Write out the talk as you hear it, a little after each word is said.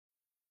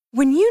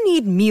When you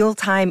need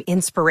mealtime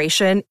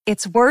inspiration,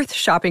 it's worth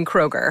shopping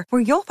Kroger,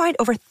 where you'll find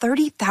over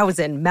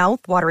 30,000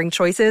 mouth-watering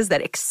choices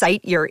that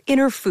excite your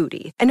inner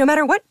foodie. And no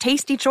matter what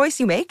tasty choice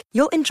you make,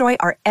 you'll enjoy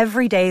our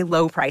everyday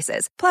low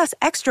prices, plus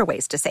extra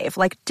ways to save,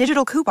 like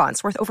digital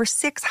coupons worth over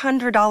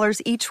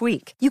 $600 each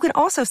week. You can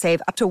also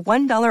save up to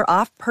 $1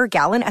 off per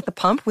gallon at the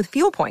pump with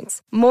fuel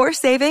points. More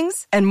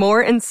savings and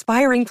more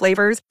inspiring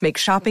flavors make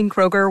shopping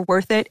Kroger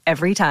worth it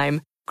every time.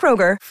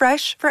 Kroger,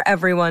 fresh for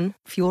everyone.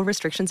 Fuel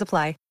restrictions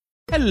apply.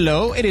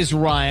 Hello, it is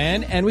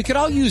Ryan, and we could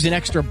all use an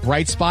extra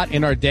bright spot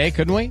in our day,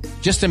 couldn't we?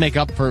 Just to make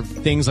up for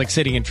things like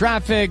sitting in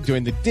traffic,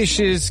 doing the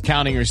dishes,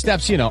 counting your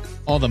steps, you know,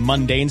 all the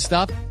mundane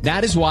stuff.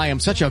 That is why I'm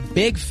such a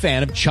big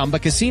fan of Chumba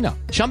Casino.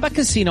 Chumba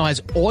Casino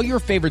has all your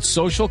favorite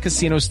social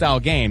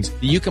casino-style games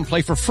that you can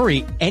play for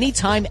free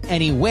anytime,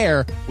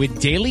 anywhere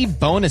with daily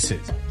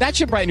bonuses. That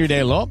should brighten your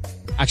day a little.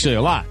 Actually,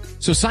 a lot.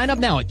 So sign up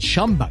now at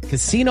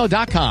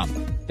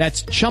ChumbaCasino.com.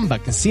 That's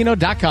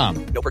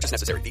ChumbaCasino.com. No purchase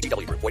necessary.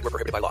 VGW Group. Void where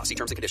prohibited by law. See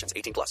terms and conditions.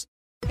 18+.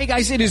 Hey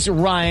guys, it is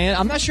Ryan.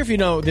 I'm not sure if you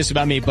know this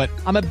about me, but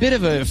I'm a bit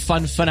of a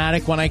fun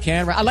fanatic when I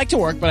can. I like to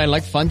work, but I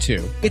like fun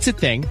too. It's a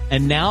thing.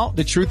 And now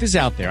the truth is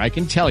out there. I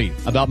can tell you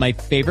about my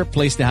favorite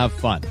place to have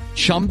fun.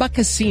 Chumba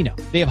Casino.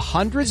 They have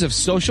hundreds of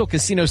social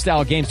casino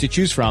style games to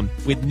choose from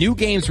with new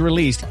games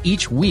released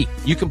each week.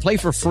 You can play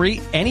for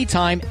free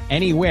anytime,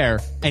 anywhere.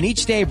 And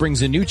each day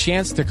brings a new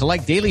chance to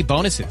collect daily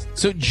bonuses.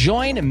 So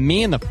join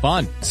me in the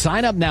fun.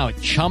 Sign up now at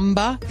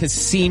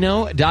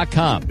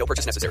ChumbaCasino.com. No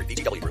purchase necessary.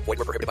 VGW Group. Void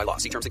where prohibited by law.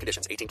 See terms and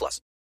conditions.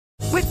 18+.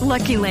 With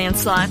Lucky Land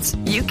Slots,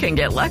 you can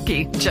get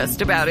lucky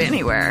just about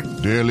anywhere.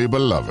 Dearly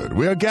beloved,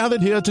 we are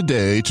gathered here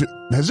today to...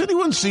 Has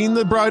anyone seen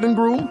the bride and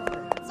groom?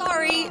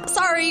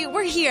 Sorry,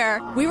 we're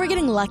here. We were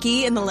getting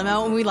lucky in the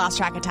limo and we lost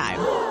track of time.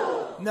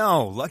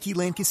 No, Lucky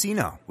Land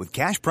Casino, with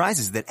cash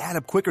prizes that add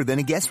up quicker than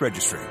a guest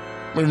registry.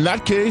 In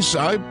that case,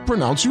 I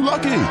pronounce you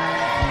lucky.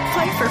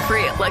 Play for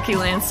free at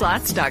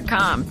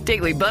LuckyLandSlots.com.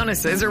 Daily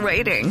bonuses are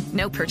waiting.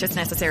 No purchase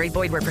necessary.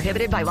 Void where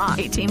prohibited by law.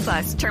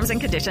 18+. Terms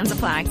and conditions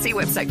apply. See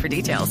website for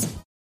details.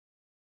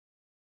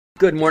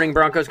 Good morning,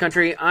 Broncos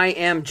country. I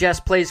am Jess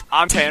Plays.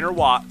 I'm Tanner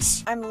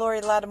Watts. I'm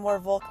Lori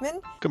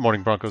Lattimore-Volkman. Good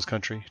morning, Broncos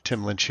country.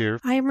 Tim Lynch here.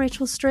 I am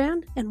Rachel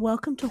Strand, and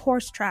welcome to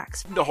Horse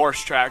Tracks. The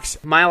Horse Tracks.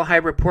 Mile High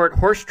Report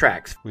Horse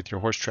Tracks. With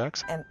your Horse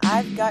Tracks. And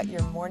I've got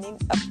your morning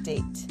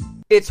update.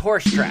 It's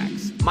Horse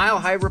Tracks, Mile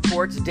High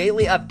Report's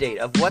daily update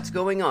of what's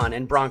going on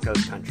in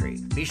Broncos country.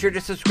 Be sure to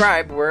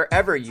subscribe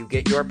wherever you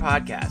get your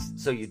podcasts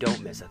so you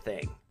don't miss a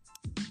thing.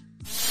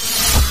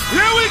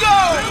 Here we go!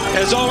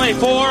 There's only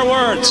 4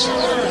 words.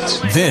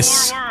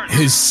 This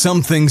is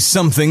Something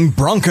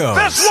Broncos.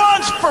 This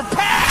one's for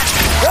Pat!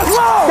 Let's go!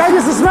 Can I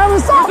get some smell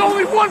of salt? There's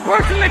only one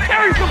person that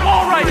carries the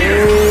ball right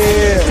here.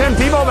 Yeah. Tim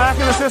Tebow back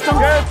in the system.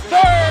 Good.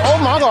 Third. Oh,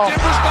 my God.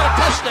 Denver's got a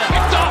touchdown.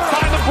 Picked off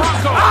by the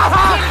Broncos. Picked off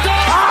by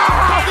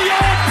the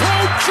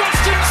All-Pro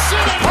Justin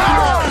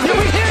Simmons. Here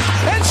we hit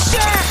and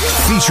sack.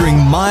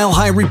 Featuring Mile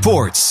High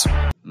Reports.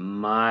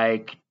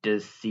 Mike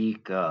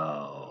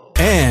DeSico.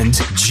 And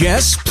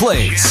Jess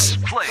Plays.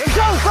 Let's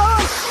go,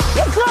 son!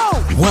 Let's go!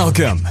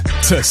 Welcome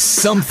to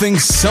Something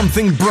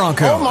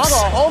Broncos.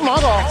 Oh,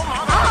 my God.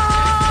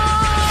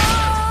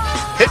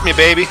 Hit me,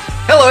 baby.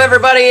 Hello,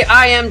 everybody.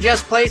 I am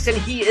Jess Place, and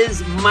he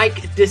is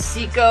Mike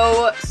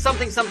DeSico.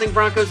 Something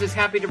Broncos is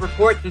happy to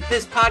report that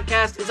this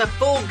podcast is a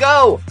full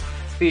go,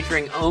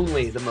 featuring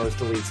only the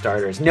most elite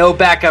starters. No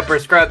backup or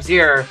scrubs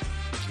here.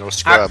 No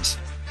scrubs.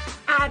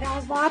 I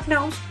don't want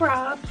no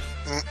scrubs.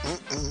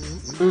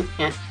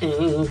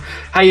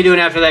 How you doing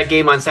after that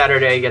game on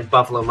Saturday against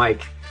Buffalo,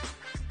 Mike?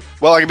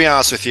 Well, I can be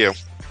honest with you.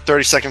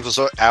 30 seconds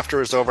after it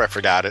was over, I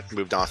forgot it.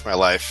 Moved on with my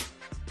life.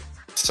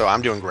 So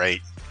I'm doing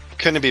great.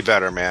 Couldn't be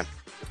better, man.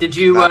 Did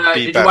you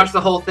watch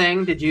the whole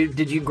thing? Did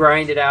you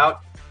grind it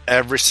out?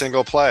 Every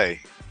single play.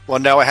 Well,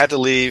 no, I had to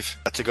leave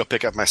to go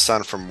pick up my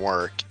son from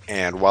work,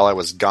 and while I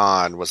was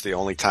gone was the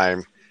only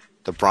time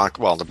the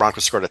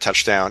Broncos scored a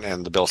touchdown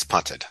and the Bills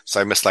punted. So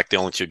I missed like the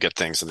only 2 good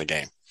things in the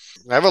game.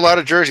 I have a lot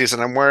of jerseys,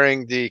 and I'm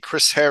wearing the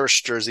Chris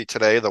Harris jersey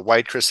today, the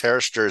white Chris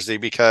Harris jersey,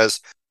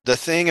 because the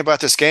thing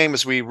about this game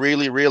is we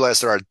really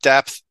realized that our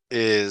depth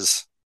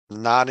is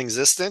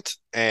non-existent,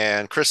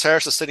 and Chris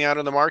Harris is sitting out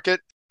in the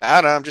market.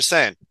 I don't know, I'm just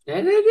saying.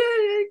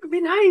 It could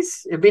be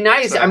nice. It'd be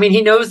nice. So, I mean,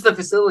 he knows the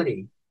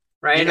facility,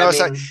 right? He knows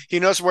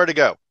where to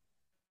go.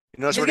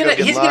 He knows where to go.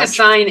 He's going to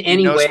sign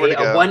anyway,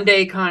 a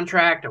one-day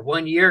contract, a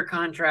one-year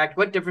contract.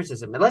 What difference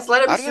does it make? Let's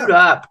let him suit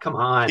up. Come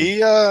on.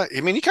 He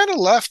kind of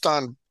left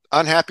on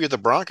unhappy with the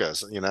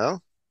Broncos, you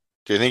know?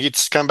 Do you think he'd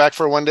come back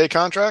for a one-day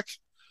contract?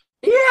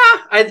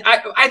 Yeah,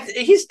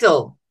 he's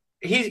still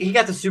he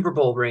got the Super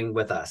Bowl ring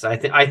with us. I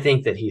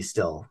think that he's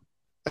still.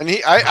 And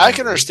I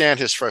can understand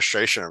his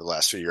frustration over the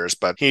last few years,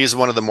 but he's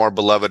one of the more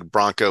beloved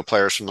Bronco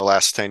players from the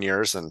last 10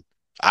 years, and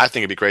I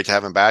think it'd be great to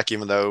have him back,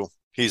 even though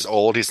he's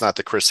old. He's not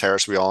the Chris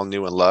Harris we all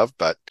knew and loved,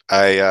 but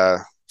a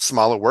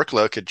smaller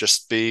workload could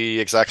just be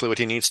exactly what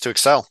he needs to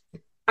excel.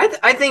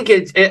 I think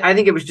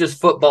it was just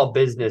football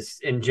business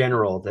in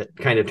general that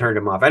kind of turned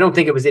him off. I don't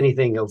think it was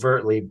anything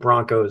overtly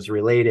Broncos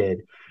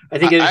related. I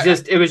think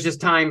it was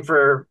just time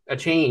for a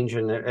change,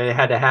 and it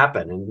had to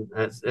happen.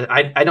 And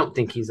I don't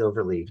think he's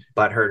overly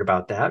butthurt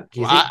about that.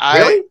 Do you think?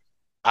 Really?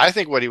 I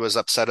think what he was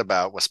upset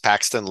about was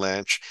Paxton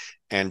Lynch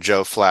and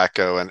Joe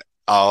Flacco and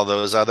all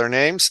those other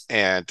names,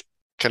 and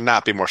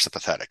cannot be more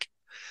sympathetic.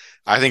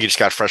 I think he just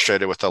got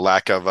frustrated with the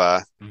lack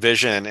of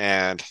vision,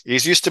 and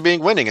he's used to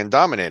being winning and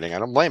dominating. I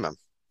don't blame him.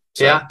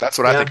 So that's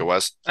what I think it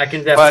was. I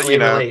can definitely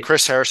relate.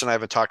 Chris Harris and I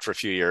haven't talked for a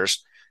few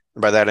years.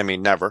 And by that I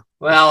mean never.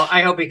 Well,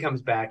 I hope he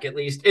comes back at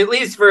least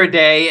for a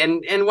day,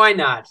 and why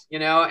not?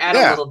 Add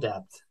a little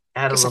depth.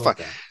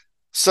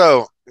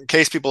 So, in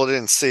case people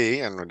didn't see,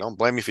 and don't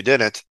blame me if you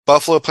didn't,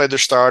 Buffalo played their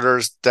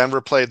starters,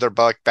 Denver played their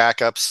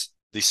backups.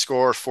 The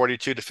score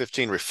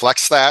 42-15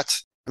 reflects that.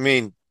 I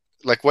mean,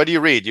 like, what do you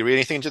read? Do you read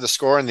anything into the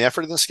score and the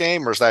effort in this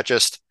game, or is that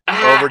just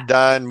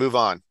overdone, move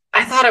on?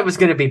 I thought it was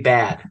going to be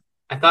bad.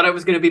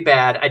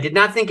 I did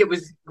not think it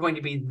was going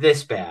to be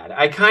this bad.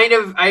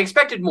 I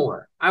expected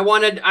more. I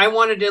wanted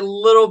a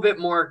little bit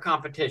more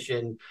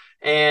competition,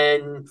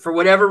 and for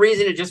whatever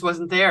reason, it just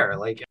wasn't there.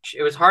 Like,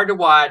 it was hard to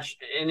watch,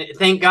 and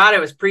thank God it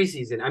was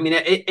preseason. I mean,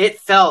 it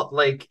felt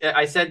like,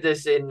 I said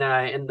this in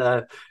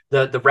the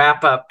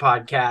wrap up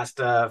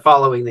podcast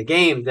following the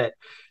game, that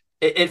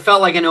it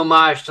felt like an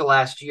homage to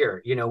last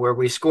year, where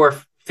we score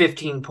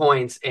 15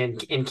 points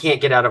and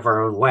can't get out of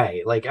our own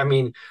way. Like, I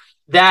mean,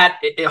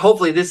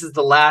 hopefully this is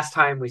the last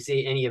time we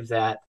see any of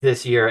that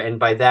this year. And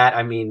by that,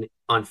 I mean,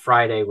 on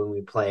Friday when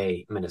we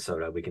play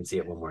Minnesota, we can see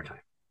it one more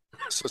time.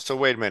 So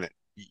wait a minute.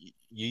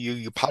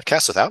 You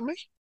podcast without me?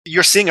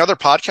 You're seeing other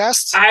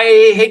podcasts?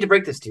 I hate to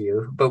break this to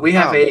you, but we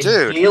have a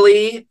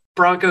daily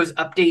Broncos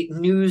update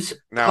news.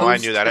 No, post. I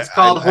knew that. It's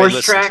called Horse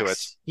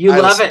Tracks. You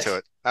love it.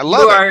 I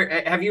love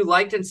it. Have you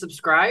liked and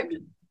subscribed?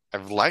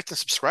 I've liked and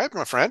subscribed,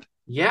 my friend.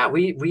 Yeah,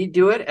 we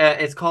do it.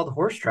 It's called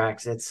Horse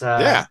Tracks. It's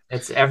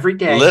every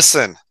day.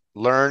 Listen,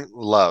 learn,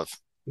 love.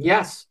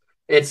 Yes.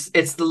 It's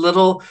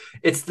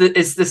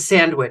the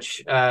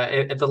sandwich,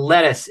 the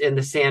lettuce in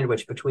the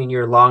sandwich between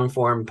your long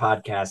form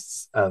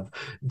podcasts of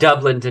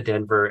Dublin to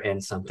Denver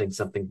and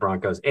something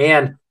Broncos.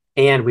 And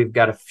we've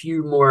got a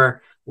few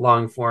more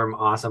long form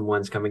awesome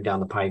ones coming down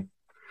the pipe.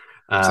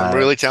 Some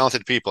really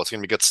talented people. It's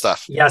going to be good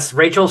stuff. Yes,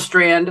 Rachel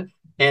Strand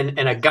and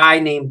a guy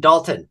named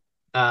Dalton.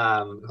 Who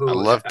I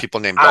love people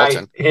named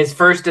Dalton. His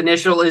first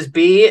initial is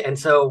B, and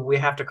so we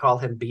have to call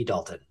him B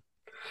Dalton.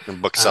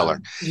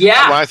 Bookseller.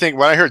 Yeah.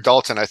 When I hear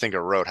Dalton, I think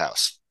of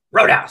Roadhouse.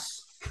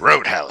 Roadhouse.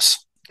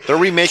 They're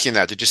remaking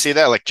that. Did you see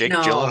that? Like Jake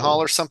Gyllenhaal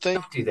or something?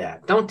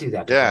 Don't do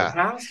that. Yeah.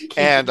 Roadhouse?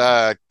 And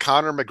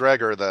Conor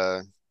McGregor,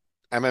 the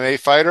MMA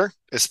fighter,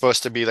 is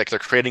supposed to be like they're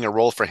creating a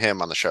role for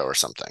him on the show or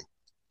something.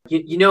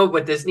 You know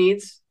what this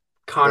needs?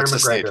 Conor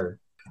McGregor.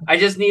 I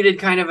just needed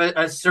kind of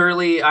a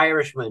surly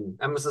Irishman.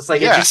 I'm just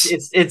like,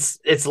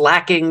 it's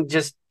lacking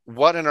just.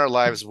 What in our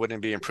lives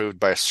wouldn't be improved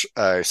by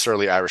a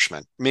surly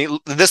Irishman? I mean,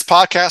 this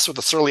podcast with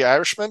a surly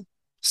Irishman,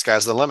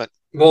 sky's the limit.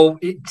 Well,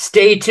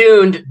 stay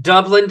tuned.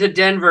 Dublin to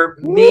Denver.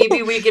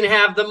 Maybe we can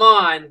have them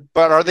on.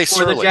 But are they for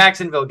surly? The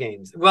Jacksonville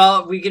games?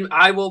 Well, we can.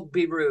 I will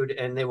be rude,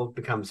 and they will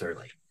become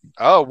surly.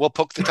 Oh, we'll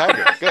poke the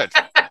tiger.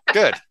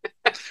 Good.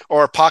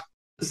 Or pock.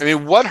 I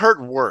mean, what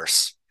hurt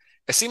worse?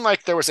 It seemed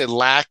like there was a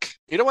lack,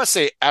 you don't want to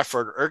say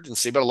effort or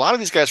urgency, but a lot of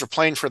these guys were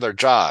playing for their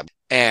job,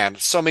 and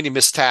so many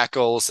missed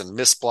tackles and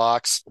missed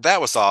blocks.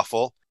 That was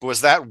awful. But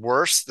was that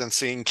worse than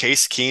seeing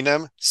Case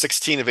Keenum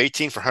 16 of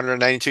 18 for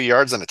 192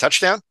 yards and a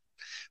touchdown?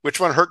 Which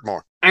one hurt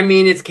more? I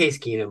mean, it's Case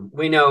Keenum.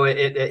 We know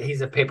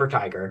he's a paper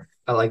tiger.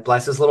 Like,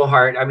 bless his little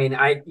heart. I mean,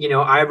 I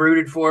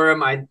rooted for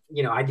him. I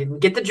didn't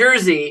get the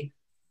jersey.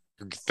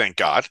 Thank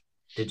God.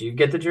 Did you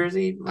get the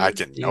jersey? I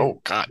didn't.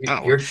 No, God,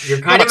 no. You're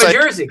kind of a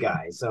Jersey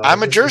guy. So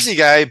I'm a Jersey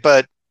guy,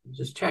 but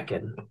just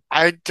checking.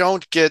 I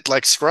don't get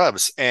like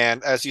scrubs.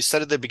 And as you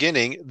said at the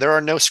beginning, there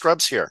are no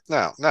scrubs here.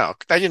 No.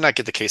 I did not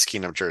get the Case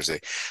Keenum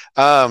jersey.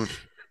 I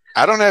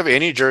don't have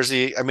any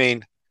jersey. I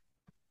mean,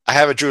 I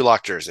have a Drew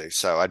Lock jersey,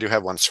 so I do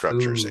have one scrub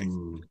jersey.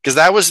 Because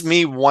that was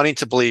me wanting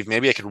to believe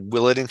maybe I could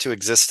will it into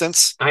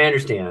existence. I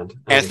understand.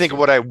 I think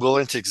what I will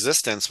into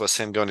existence was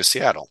him going to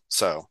Seattle.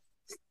 So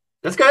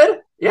that's good.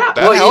 Yeah,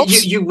 that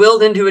helps. You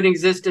willed into an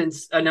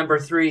existence a number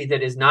 3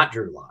 that is not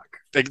Drew Lock.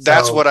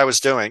 That's what I was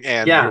doing,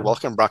 and you're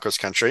welcome, Broncos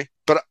country.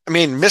 But I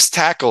mean, missed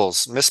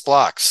tackles, missed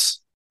blocks.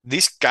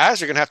 These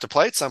guys are going to have to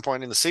play at some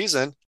point in the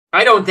season.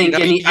 I don't think I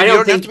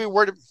don't think have to be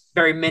worried.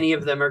 Very many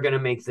of them are going to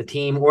make the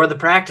team or the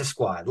practice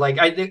squad. Like,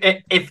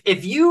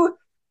 if you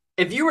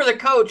were the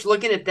coach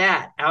looking at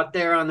that out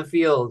there on the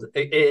field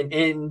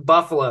in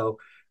Buffalo,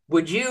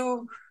 would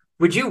you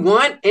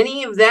want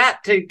any of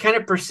that to kind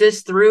of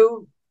persist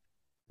through?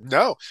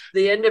 No.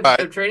 The end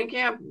of training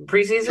camp,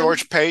 preseason?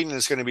 George Payton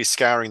is going to be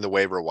scouring the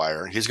waiver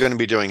wire. He's going to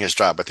be doing his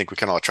job. I think we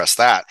can all trust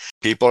that.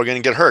 People are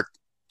going to get hurt.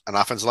 An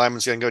offensive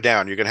lineman's going to go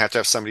down. You're going to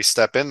have somebody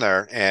step in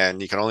there,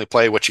 and you can only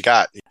play what you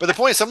got. But the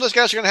point is, some of those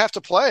guys are going to have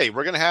to play.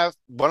 We're going to have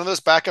one of those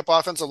backup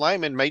offensive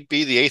linemen might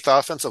be the 8th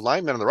offensive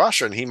lineman on the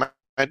roster, and he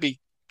might be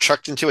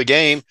chucked into a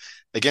game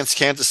against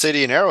Kansas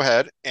City and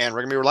Arrowhead, and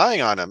we're going to be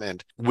relying on him.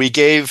 And we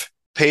gave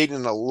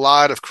Peyton a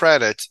lot of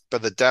credit,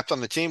 but the depth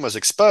on the team was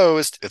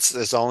exposed.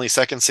 It's only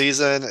second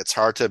season. It's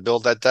hard to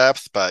build that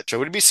depth, but should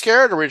we be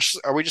scared? Or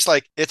are we just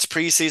like, it's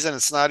preseason,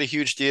 it's not a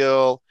huge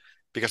deal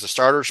because the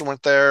starters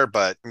weren't there?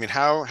 But I mean,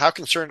 how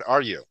concerned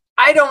are you?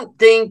 I don't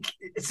think,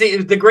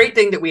 the great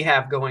thing that we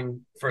have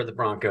going for the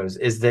Broncos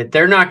is that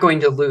they're not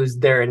going to lose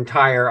their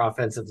entire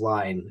offensive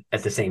line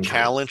at the same time.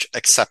 Challenge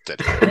accepted.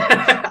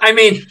 I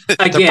mean,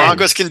 again, the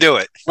Broncos can do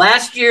it.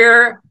 Last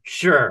year,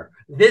 sure.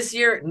 This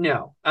year,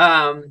 no.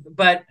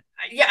 But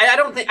yeah, I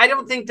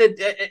don't think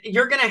that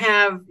you're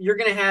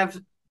gonna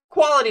have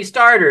quality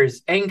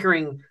starters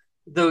anchoring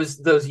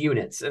those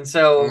units, and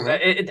so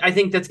I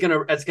think that's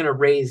gonna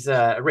raise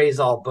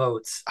all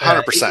boats,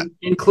 100%,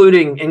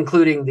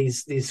 including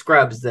these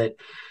scrubs that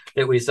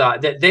we saw,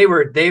 that they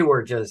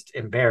were just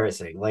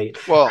embarrassing. Like,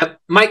 well,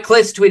 Mike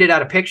Kliss tweeted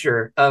out a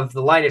picture of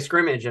the line of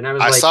scrimmage, and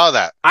I saw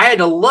that. I had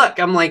to look.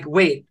 I'm like,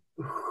 wait,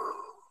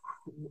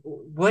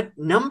 what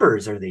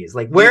numbers are these?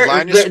 Like, where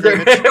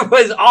it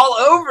was all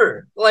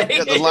over. Like,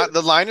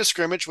 the line of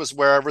scrimmage was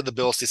wherever the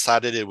Bills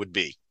decided it would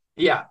be.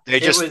 Yeah, they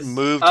just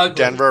moved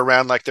Denver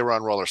around like they were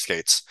on roller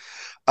skates.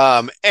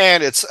 And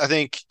it's, I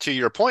think, to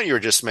your point you were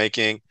just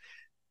making,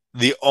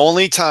 the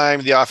only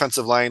time the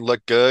offensive line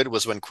looked good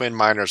was when Quinn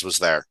Miners was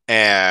there,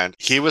 and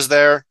he was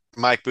there.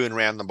 Mike Boone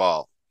ran the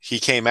ball. He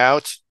came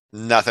out,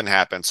 nothing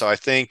happened. So I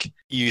think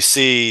you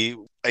see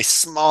a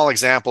small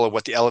example of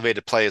what the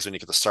elevated play is when you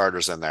get the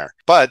starters in there.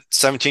 But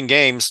 17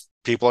 games,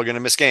 people are going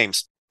to miss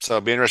games. So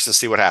it'll be interesting to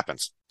see what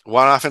happens.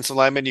 One offensive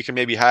lineman, you can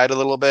maybe hide a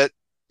little bit.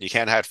 You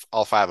can't hide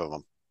all five of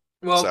them.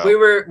 Well,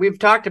 we've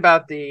talked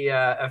about the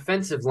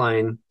offensive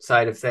line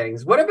side of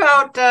things. What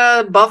about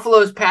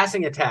Buffalo's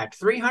passing attack?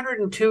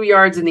 302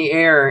 yards in the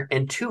air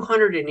and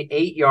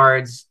 208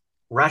 yards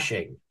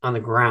rushing on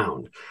the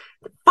ground.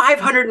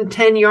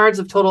 510 yards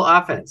of total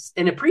offense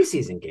in a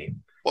preseason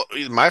game. Well,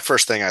 my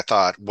first thing I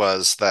thought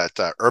was that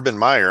Urban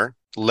Meyer,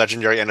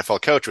 legendary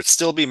NFL coach, would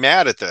still be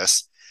mad at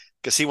this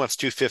because he wants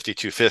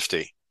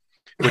 250,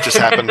 which has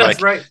happened like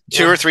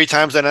two or three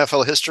times in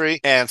NFL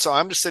history. And so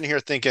I'm just sitting here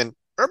thinking,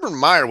 Urban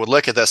Meyer would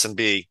look at this and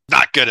be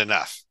not good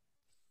enough.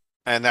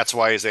 And that's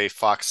why he's a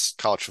Fox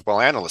college football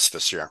analyst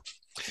this year.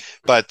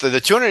 But the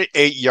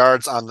 208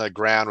 yards on the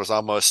ground was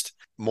almost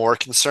more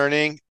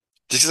concerning,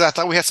 just because I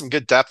thought we had some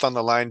good depth on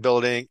the line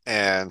building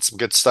and some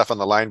good stuff on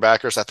the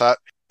linebackers. I thought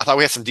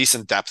we had some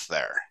decent depth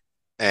there,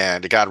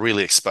 and it got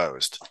really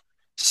exposed.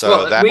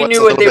 So we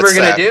knew what they were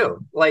going to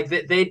do. Like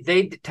they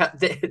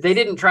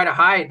didn't try to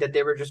hide that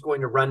they were just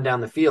going to run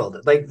down the field.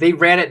 Like they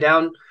ran it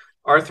down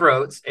our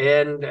throats,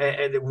 and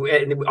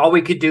all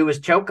we could do was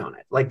choke on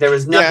it. Like there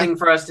was nothing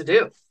for us to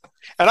do.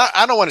 And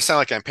I don't want to sound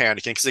like I'm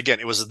panicking, because again,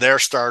 it was their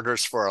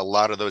starters for a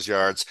lot of those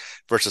yards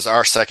versus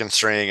our second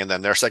string, and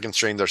then their second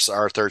string, there's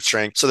our third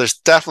string. So there's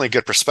definitely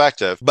good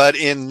perspective. But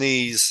in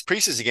these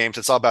preseason games,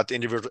 it's all about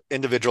the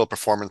individual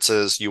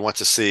performances. You want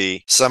to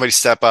see somebody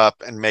step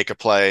up and make a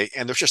play.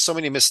 And there's just so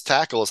many missed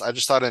tackles. I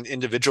just thought on an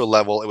individual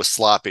level, it was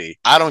sloppy.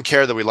 I don't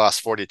care that we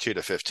lost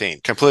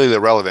 42-15, completely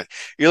irrelevant.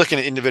 You're looking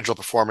at individual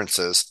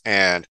performances,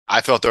 and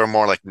I felt there were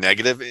more like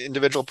negative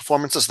individual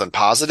performances than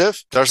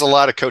positive. There's a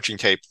lot of coaching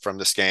tape from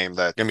this game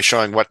that going to be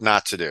showing what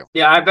not to do.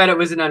 Yeah, I bet it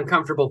was an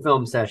uncomfortable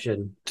film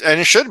session. And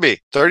it should be.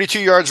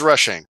 32 yards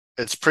rushing.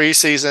 It's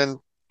preseason.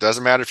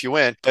 Doesn't matter if you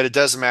win, but it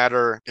does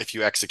matter if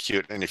you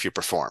execute and if you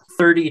perform.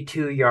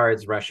 32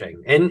 yards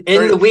rushing. And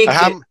in the week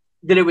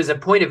that it was a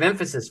point of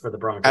emphasis for the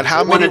Broncos. And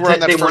how many were in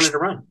that they first? Wanted to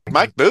run.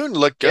 Mike Boone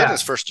looked good in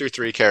his first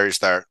 2-3 carries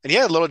there. And he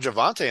had a little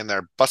Javonte in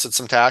there, busted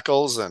some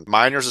tackles, and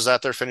Miners is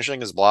out there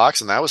finishing his blocks,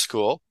 and that was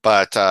cool.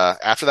 But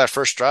after that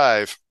first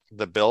drive,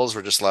 the Bills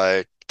were just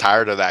like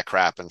tired of that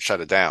crap and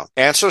shut it down.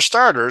 And so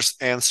starters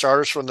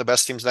from the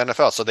best teams in the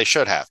NFL. So they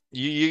should have.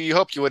 You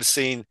hope you would have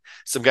seen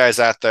some guys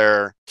out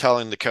there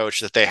telling the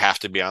coach that they have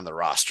to be on the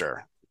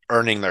roster,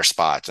 earning their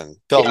spot, and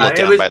felt let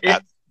down by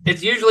that.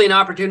 It's usually an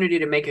opportunity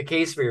to make a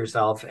case for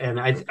yourself. And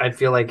I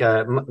feel like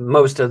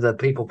most of the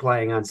people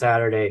playing on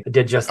Saturday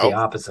did just the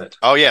opposite.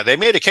 Oh, yeah. They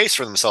made a case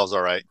for themselves.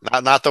 All right.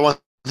 Not the one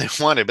they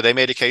wanted, but they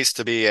made a case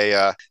to be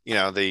the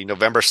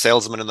November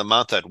salesman of the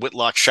month at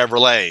Whitlock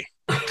Chevrolet.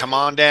 Come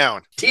on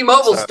down.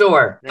 T-Mobile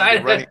store.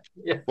 What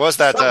was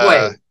that?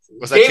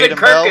 Was that David Tatum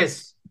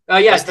Kirkus?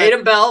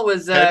 Tatum Bell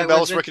was. Tatum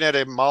Bell was working at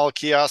a mall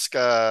kiosk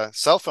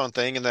cell phone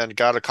thing, and then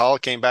got a call,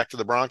 came back to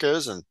the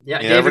Broncos, and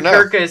David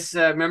Kirkus.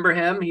 Remember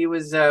him? He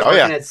was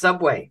working at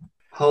Subway.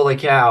 Holy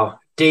cow,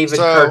 David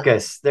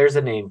Kirkus. There's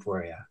a name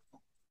for you.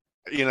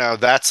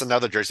 That's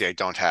another jersey I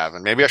don't have,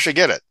 and maybe I should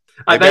get it.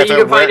 I bet you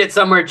can find it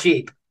somewhere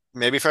cheap.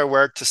 Maybe if I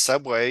wear it to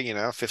Subway,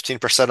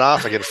 15%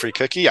 off, I get a free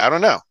cookie. I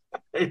don't know.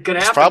 It could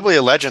happen. There's probably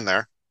a legend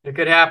there. It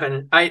could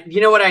happen.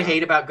 You know what I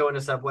hate about going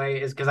to Subway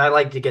is because I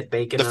like to get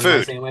bacon on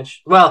my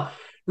sandwich. Well,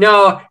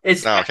 no,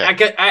 it's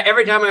okay.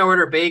 Every time I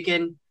order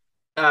bacon,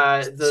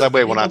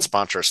 Subway will not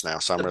sponsor us now,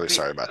 so I'm really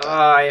sorry about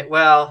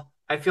that.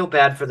 I feel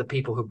bad for the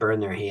people who burn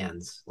their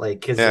hands,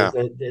 because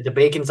the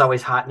bacon's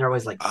always hot, and they're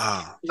always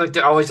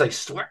they're always like,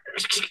 swear,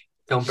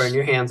 don't burn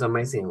your hands on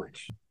my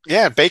sandwich.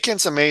 Yeah,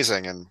 bacon's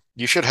amazing, and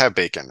you should have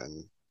bacon,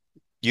 and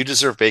you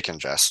deserve bacon,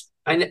 Jess.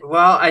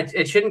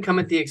 It shouldn't come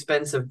at the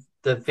expense of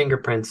the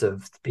fingerprints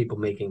of the people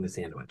making the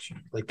sandwich.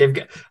 Like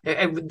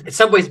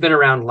Subway's been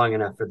around long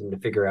enough for them to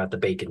figure out the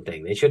bacon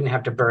thing. They shouldn't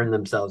have to burn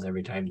themselves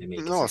every time they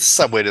make. No,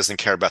 Subway doesn't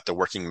care about the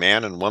working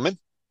man and woman.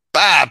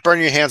 Bah, burn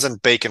your hands on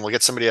bacon. We'll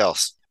get somebody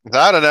else.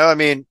 I don't know. I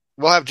mean,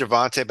 we'll have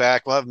Javonte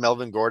back. We'll have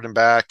Melvin Gordon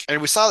back.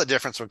 And we saw the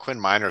difference when Quinn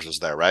Miners was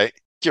there, right?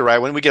 You're right.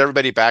 When we get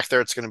everybody back there,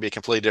 it's going to be a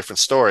completely different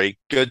story.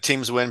 Good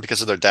teams win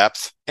because of their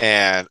depth,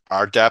 and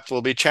our depth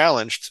will be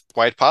challenged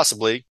quite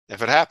possibly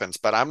if it happens.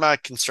 But I'm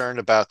not concerned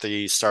about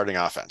the starting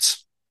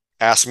offense.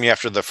 Ask me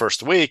after the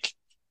first week,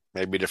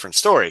 maybe a different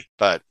story.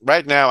 But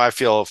right now, I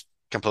feel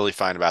completely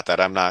fine about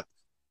that. I'm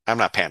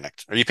not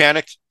panicked. Are you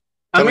panicked?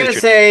 I'm going to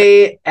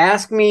say,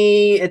 ask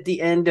me at the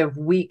end of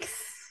week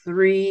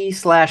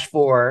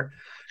 3/4.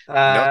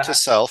 Note to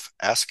self,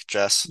 ask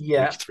Jess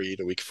week 3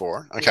 to week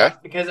 4. Okay. Yeah,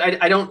 because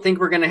I don't think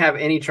we're going to have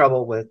any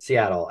trouble with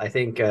Seattle. I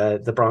think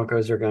the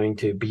Broncos are going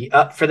to be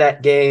up for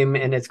that game,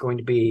 and it's going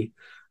to be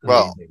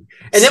amazing.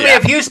 And then we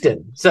have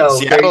Houston. So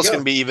Seattle's going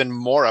to be even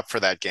more up for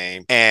that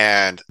game.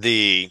 And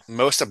the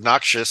most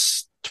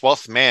obnoxious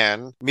 12th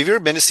man. Have you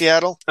ever been to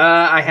Seattle?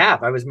 I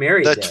have. I was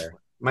married there.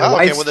 My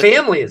wife's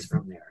family is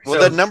from there.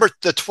 Well,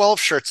 the 12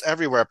 shirts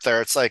everywhere up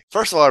there. It's like,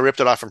 first of all, I ripped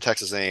it off from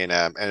Texas A&M,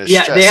 and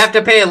it's they have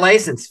to pay a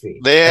license fee.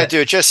 They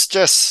do. Just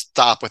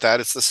stop with that.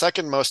 It's the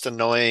second most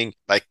annoying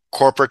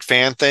corporate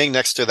fan thing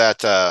next to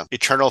that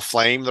eternal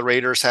flame the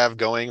Raiders have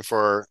going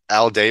for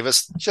Al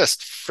Davis. Just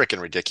freaking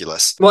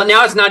ridiculous. Well,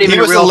 now it's not even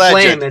a real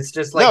flame. It's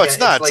just like it's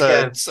not.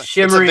 It's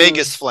a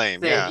Vegas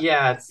flame. Thing.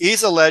 Yeah.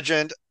 He's a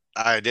legend.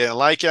 I didn't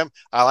like him.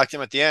 I liked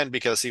him at the end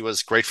because he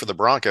was great for the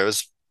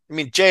Broncos. I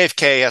mean,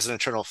 JFK has an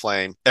eternal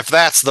flame. If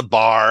that's the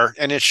bar,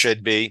 and it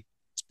should be,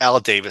 Al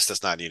Davis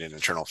does not need an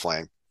eternal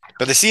flame.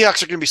 But the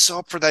Seahawks are going to be so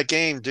up for that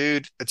game,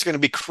 dude. It's going to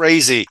be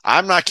crazy.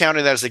 I'm not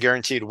counting that as a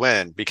guaranteed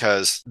win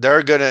because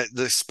they're going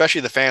to,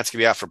 especially the fans, can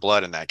be out for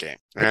blood in that game.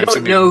 I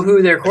don't know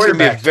who their quarterback is. It's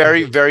going to be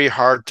very, very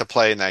hard to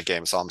play in that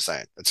game. That's all I'm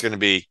saying. It's going to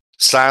be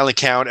silent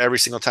count every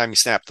single time you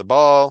snap the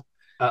ball.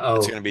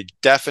 It's going to be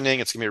deafening.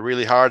 It's going to be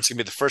really hard. It's going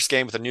to be the first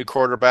game with a new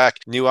quarterback,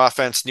 new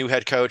offense, new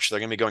head coach. They're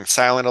going to be going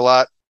silent a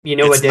lot. You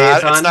know what day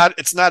it's on?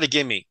 It's not a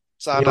gimme.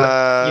 It's on, you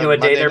know what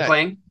Monday day they're night.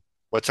 playing?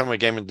 What time of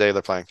game and day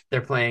they're playing? They're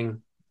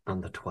playing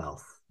on the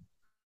 12th.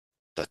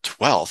 The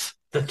 12th?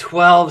 The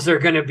 12s are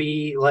going to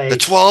be like... The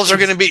 12s are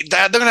going to be...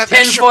 They're going to have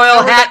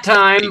tinfoil hat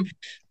time.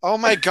 Oh,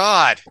 my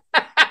God.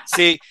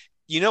 See,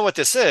 you know what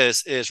this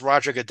is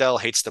Roger Goodell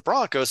hates the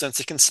Broncos, and it's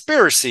a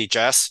conspiracy,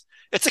 Jess.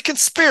 It's a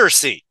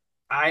conspiracy.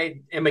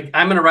 I'm going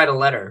to write a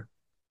letter.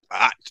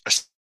 A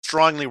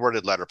strongly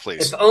worded letter,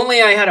 please. If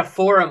only I had a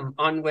forum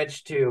on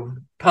which to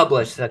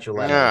publish such a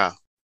letter. Yeah.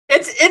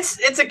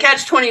 It's a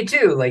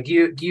catch-22. Like,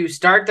 do you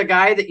start the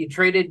guy that you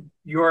traded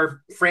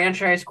your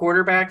franchise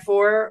quarterback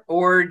for,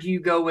 or do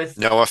you go with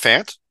Noah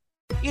Fant?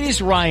 It is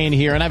Ryan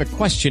here, and I have a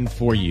question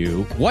for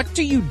you. What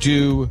do you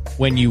do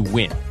when you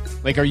win?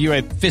 Like, are you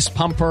a fist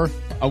pumper,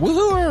 a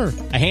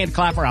woohooer, a hand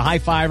clapper, a high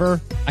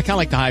fiver? I kind of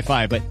like the high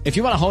five, but if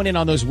you want to hone in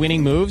on those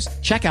winning moves,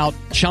 check out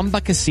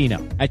Chumba Casino.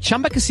 At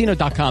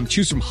ChumbaCasino.com,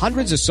 choose from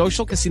hundreds of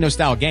social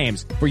casino-style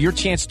games for your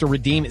chance to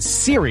redeem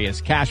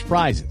serious cash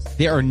prizes.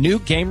 There are new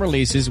game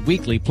releases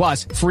weekly,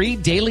 plus free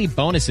daily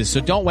bonuses, so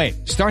don't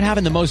wait. Start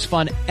having the most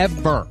fun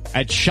ever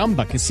at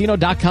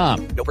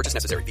ChumbaCasino.com. No purchase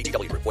necessary.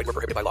 VGW Group. Void where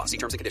prohibited by law. See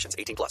terms and conditions.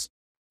 18+.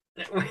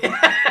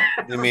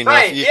 I mean,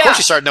 right, of course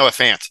you start Noah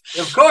Fant.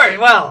 Of course.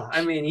 Well,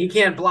 I mean, he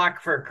can't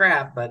block for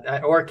crap,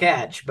 but or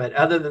catch, but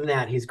other than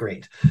that, he's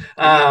great.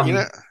 By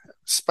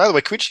the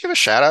way, can we just give a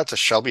shout out to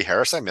Shelby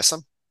Harris? I miss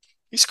him.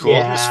 He's cool.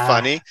 Yeah. He's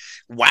funny,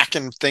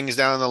 whacking things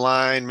down the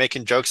line,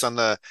 making jokes on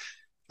the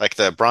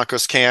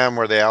Broncos cam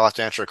where they all have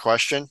to answer a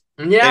question.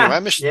 Yeah,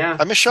 anyway,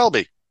 I miss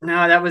Shelby.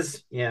 No, that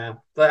was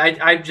but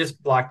I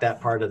just blocked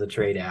that part of the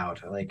trade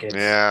out. Like,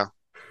 yeah,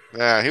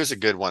 he was a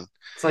good one.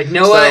 It's like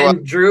Noah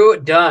and Drew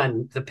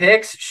done. The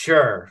picks,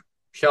 sure.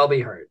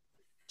 Shelby hurt.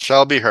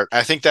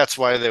 I think that's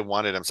why they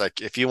wanted him. It's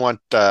like, if you want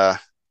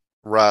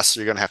Russ,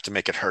 you're going to have to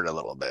make it hurt a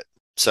little bit.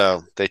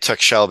 So they took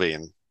Shelby,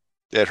 and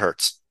it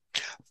hurts.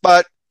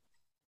 But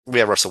we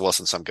have Russell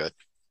Wilson, so I'm good.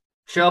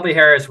 Shelby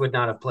Harris would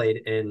not have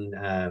played in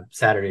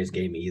Saturday's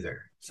game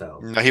either. So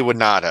no, he would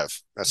not have.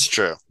 That's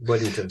true.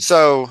 Wouldn't have.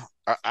 So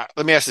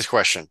let me ask this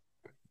question: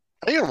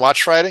 are you going to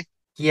watch Friday?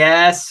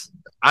 Yes.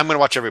 I'm going to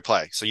watch every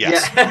play. So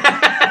yes.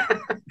 Yeah.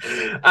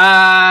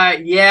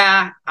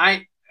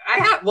 I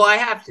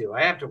have to.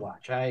 I have to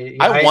watch.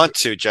 I want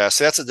to, Jess.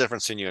 That's the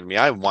difference between you and me.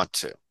 I want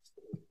to.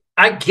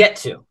 I get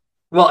to.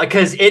 Well,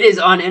 because it is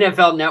on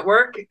NFL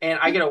Network, and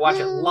I get to watch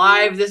it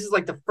live. This is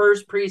like the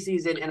first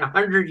preseason in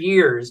 100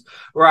 years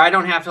where I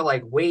don't have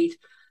to wait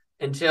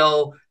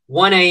until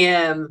 1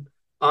 a.m.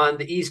 on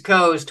the East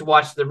Coast to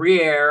watch the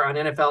re-air on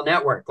NFL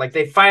Network. Like,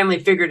 they finally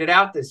figured it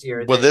out this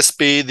year. Will this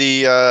be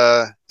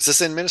the is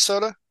this in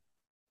Minnesota?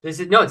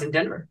 No, it's in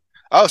Denver.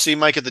 Oh, so you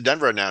might get the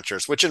Denver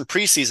announcers, which in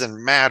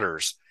preseason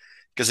matters.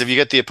 Because if you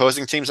get the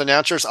opposing team's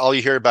announcers, all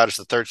you hear about is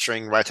the third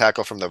string right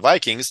tackle from the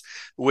Vikings,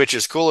 which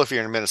is cool if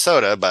you're in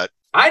Minnesota, but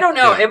I don't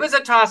know. Yeah. It was a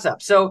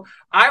toss-up. So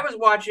I was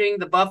watching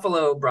the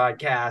Buffalo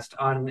broadcast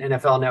on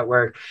NFL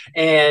Network,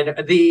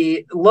 and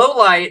the low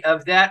light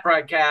of that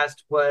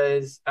broadcast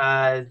was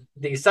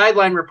the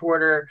sideline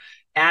reporter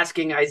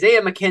asking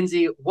Isaiah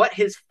McKenzie what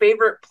his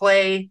favorite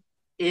play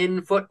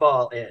in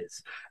football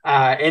is.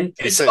 And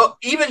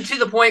even to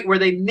the point where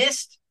they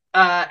missed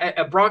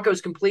a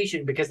Broncos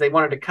completion because they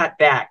wanted to cut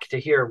back to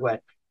hear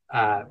what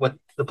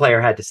the player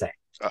had to say.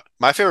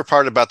 My favorite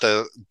part about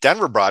the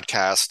Denver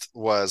broadcast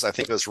was, I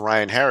think it was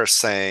Ryan Harris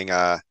saying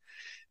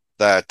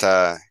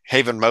that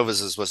Haven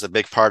Moses was a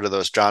big part of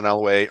those John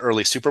Elway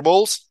early Super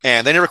Bowls,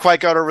 and they never quite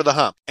got over the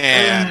hump.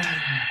 And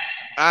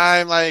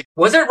I'm like,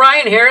 was it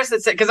Ryan Harris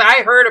that said? Because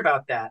I heard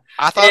about that.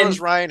 I thought it was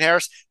Ryan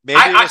Harris. Maybe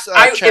it was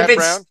Chad if it's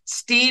Brown.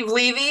 Steve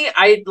Levy,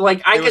 I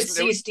could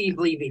see Steve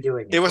Levy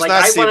doing it. It was like,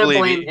 not I Steve want to Levy.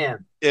 blame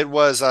him. It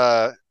was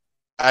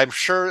pretty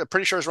sure it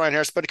was Ryan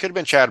Harris, but it could have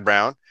been Chad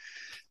Brown.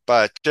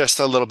 But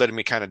just a little bit of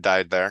me kind of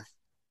died there.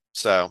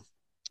 So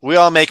we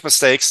all make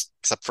mistakes,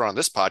 except for on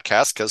this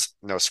podcast, because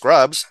no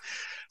scrubs.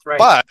 Right.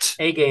 But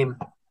A game,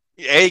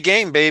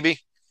 baby.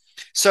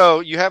 So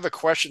you have a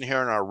question here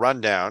in our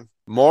rundown.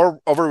 More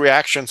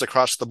overreactions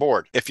across the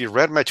board. If you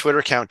read my Twitter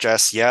account,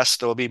 Jess, yes,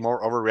 there will be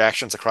more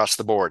overreactions across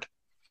the board.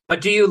 But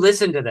do you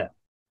listen to them?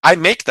 I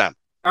make them.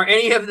 Are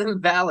any of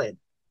them valid?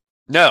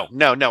 No.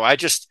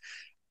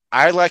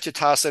 I like to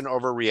toss in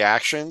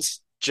overreactions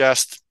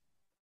just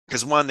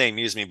because one, they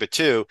amuse me, but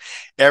two,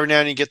 every now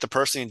and then you get the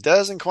person who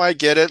doesn't quite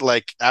get it.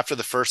 Like after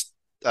the first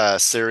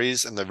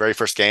series in the very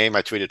first game,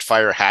 I tweeted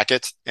 "Fire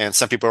Hackett," and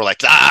some people were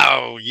like,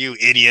 "Oh, you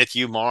idiot,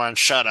 you moron,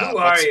 shut up." Who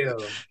are you?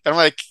 And I'm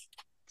like,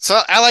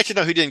 so I like to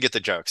know who didn't get the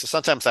joke. So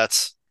sometimes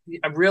that's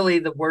really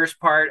the worst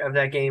part of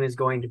that game is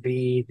going to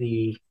be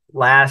the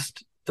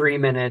last 3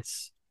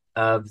 minutes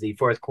of the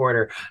fourth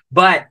quarter.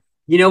 But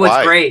you know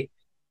what's great?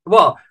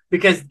 Well,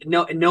 because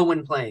no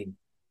one playing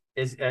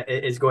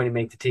is going to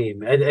make the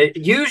team.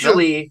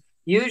 Usually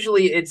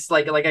it's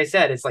like I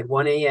said, it's like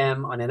 1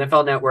 a.m. on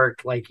NFL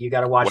Network. Like you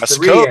got to watch West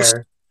the re-air. Coast.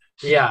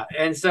 Yeah,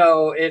 and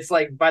so it's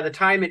like by the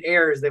time it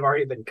airs, they've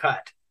already been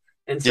cut.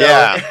 And so,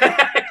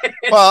 yeah.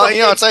 Well,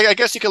 it's like I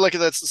guess you could look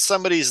at that.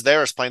 Somebody's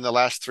there is playing the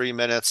last 3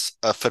 minutes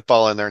of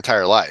football in their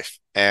entire life,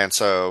 and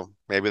so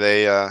maybe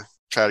they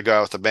try to go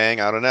out with a bang.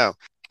 I don't know.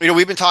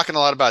 We've been talking a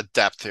lot about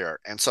depth here,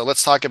 and so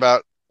let's talk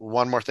about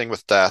one more thing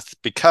with depth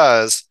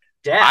because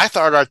I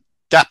thought our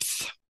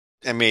depth.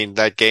 I mean,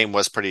 that game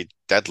was pretty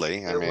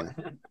deadly. I mean,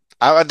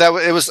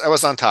 it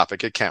was on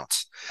topic. It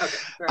counts. Okay,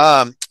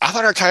 right. I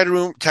thought our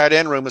tight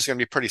end room was going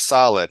to be pretty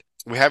solid.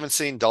 We haven't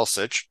seen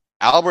Dulcich.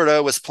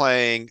 Alberto was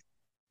playing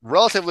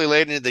relatively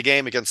late into the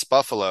game against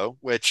Buffalo,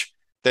 which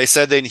they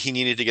said he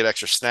needed to get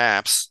extra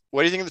snaps.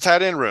 What do you think of the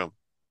tight end room?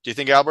 Do you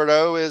think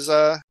Alberto is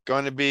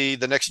going to be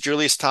the next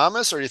Julius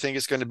Thomas, or do you think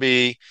it's going to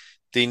be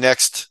the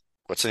next,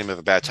 what's the name of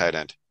a bad tight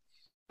end?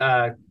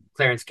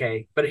 Clarence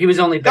K. But he was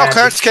only bad. No,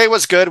 Clarence K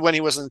was good when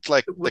he wasn't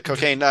like the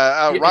cocaine.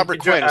 Robert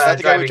Quinn. Is that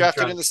the guy we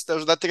drafted in this?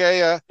 Was that the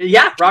guy?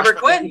 Yeah, Robert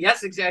Quinn.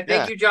 Yes, exactly.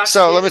 Thank you, Josh.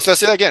 So let's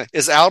say that again.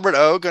 Is Albert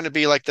O going to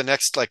be like the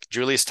next like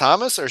Julius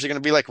Thomas, or is he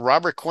going to be like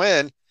Robert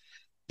Quinn,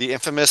 the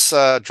infamous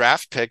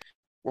draft pick?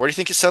 Where do you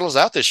think he settles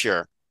out this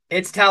year?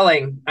 It's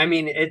telling. I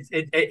mean,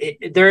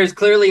 there is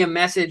clearly a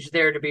message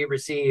there to be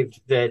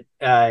received that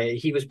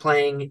he was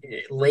playing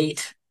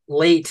late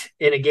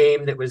in a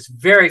game that was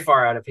very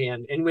far out of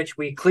hand, in which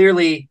we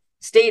clearly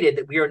stated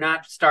that we are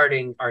not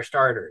starting our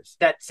starters.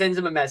 That sends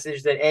him a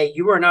message that A,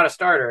 you are not a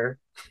starter,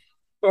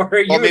 or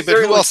but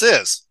who else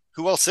is?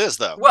 Who else is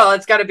though? Well,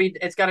 it's got to be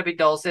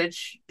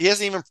Dulcich. He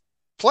hasn't even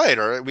played,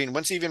 or I mean,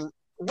 when's he even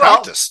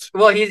practiced?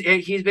 Well,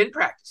 he's been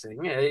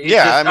practicing.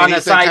 On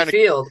a side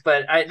field,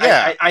 but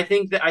I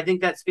think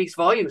that speaks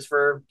volumes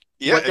for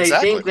what they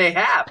think they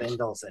have in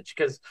Dulcich,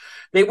 because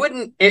they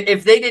wouldn't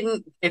if they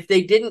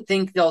didn't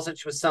think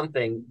Dulcich was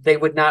something, they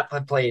would not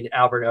have played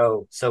Albert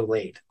O so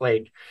late.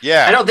 Like,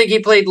 I don't think he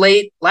played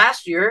late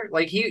last year.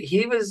 Like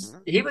he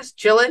was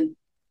chilling.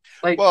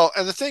 Like, well,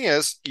 and the thing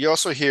is, you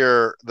also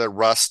hear that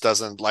Russ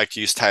doesn't like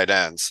to use tight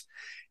ends,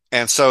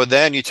 and so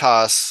then you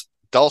toss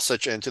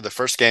Dulcich into the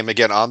first game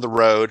again on the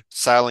road,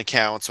 silent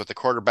counts with a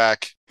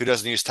quarterback who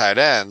doesn't use tight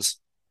ends,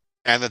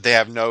 and that they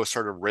have no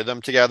sort of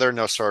rhythm together,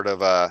 no sort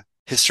of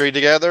history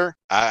together.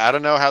 I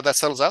don't know how that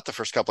settles out the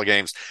first couple of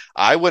games.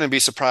 I wouldn't be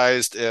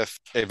surprised if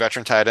a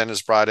veteran tight end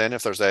is brought in,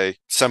 if there's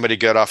somebody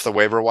good off the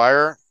waiver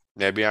wire.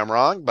 Maybe I'm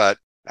wrong, but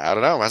I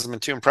don't know. It hasn't been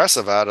too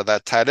impressive out of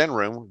that tight end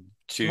room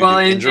to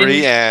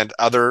injury and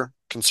other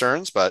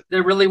concerns, but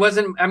there really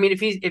wasn't. I mean, if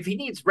he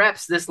needs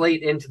reps this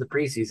late into the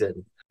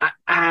preseason,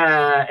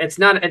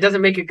 it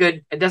doesn't make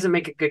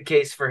a good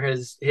case for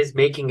his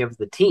making of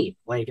the team.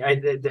 Like,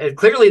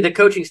 clearly the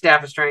coaching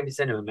staff is trying to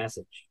send him a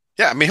message.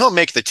 Yeah, I mean, he'll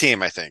make the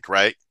team, I think,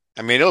 right?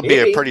 I mean, it'll be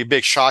a pretty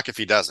big shock if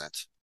he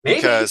doesn't. Maybe.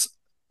 Because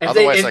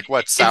otherwise,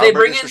 if they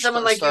bring in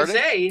someone like you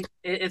say,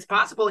 it's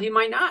possible he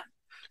might not.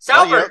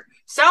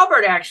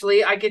 Salbert,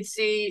 actually, I could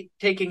see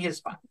taking his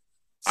spot.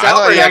 I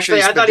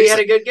thought he had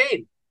a good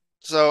game.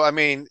 So, I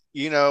mean,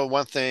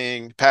 one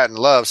thing Patton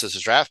loves is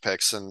his draft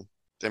picks, and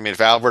I mean,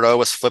 if Albert O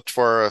was flipped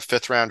for a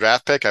 5th-round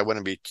draft pick, I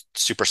wouldn't be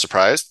super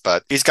surprised.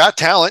 But he's got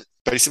talent,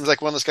 but he seems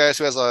like one of those guys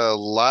who has a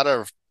lot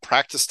of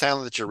practice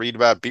talent that you read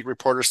about beat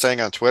reporters saying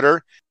on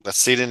Twitter. Let's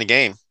see it in the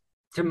game.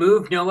 To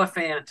move Noah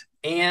Fant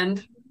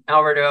and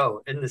Albert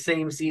O in the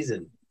same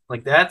season,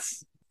 like that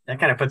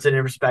kind of puts it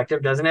in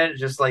perspective, doesn't it?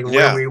 Just like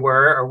where we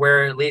were, or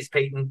where at least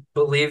Peyton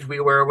believed we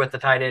were with the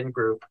tight end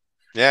group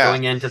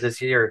going into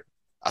this year.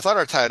 I thought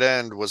our tight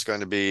end was going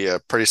to be a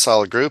pretty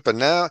solid group,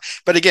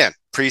 but again,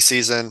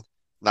 preseason,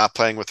 not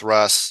playing with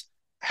Russ,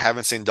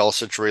 haven't seen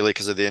Dulcich really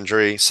because of the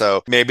injury,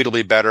 so maybe it'll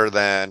be better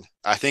than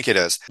I think it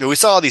is. We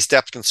saw all these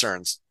depth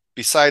concerns.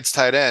 Besides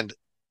tight end,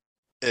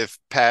 if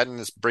Patton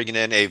is bringing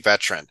in a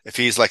veteran, if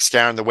he's like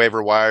scouring the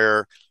waiver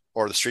wire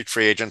or the street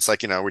free agents,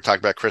 like, we talked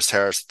about Chris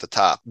Harris at the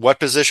top.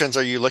 What positions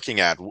are you looking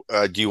at?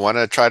 Do you want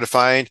to try to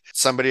find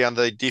somebody on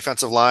the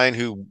defensive line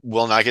who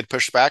will not get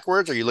pushed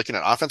backwards? Are you looking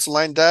at offensive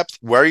line depth?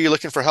 Where are you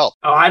looking for help?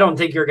 Oh, I don't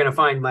think you're going to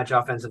find much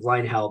offensive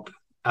line help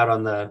out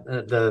on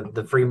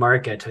the free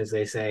market, as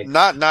they say.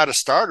 Not a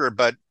starter,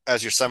 but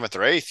as your 7th or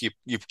 8th,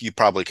 you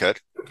probably could,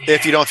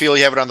 if you don't feel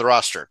you have it on the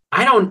roster.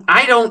 I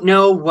don't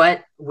know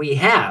what we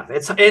have.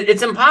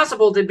 It's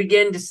impossible to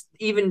begin to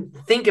even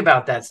think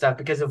about that stuff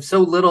because of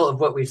so little of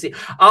what we've seen.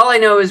 All I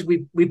know is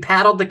we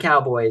paddled the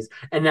Cowboys,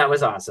 and that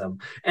was awesome.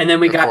 And then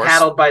we got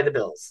paddled by the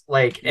Bills.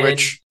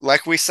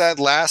 Like we said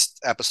last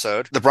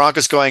episode, the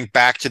Broncos going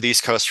back to the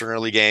East Coast for an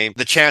early game,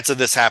 the chance of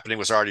this happening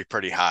was already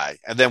pretty high.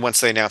 And then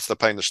once they announced they're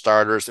playing the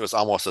starters, it was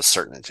almost a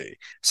certainty.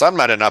 So I'm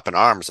not up in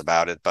arms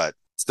about it, but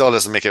still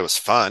doesn't make it was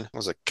fun. It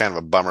was a kind of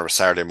a bummer of a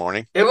Saturday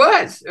morning. It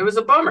was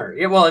a bummer.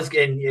 Yeah, well,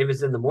 it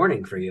was in the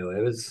morning for you.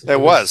 It was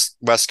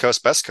West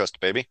Coast, Best Coast,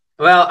 baby.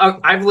 Well,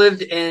 I've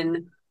lived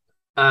in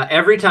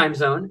every time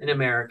zone in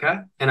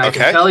America, and I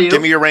can tell you,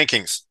 give me your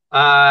rankings.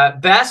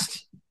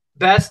 Best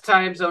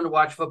time zone to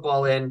watch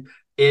football in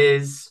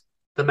is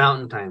the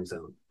Mountain Time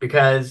Zone,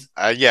 because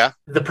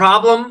the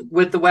problem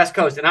with the West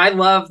Coast, and I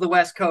love the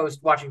West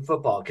Coast watching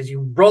football, because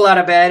you roll out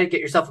of bed, get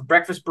yourself a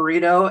breakfast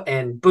burrito,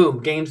 and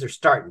boom, games are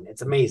starting.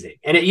 It's amazing.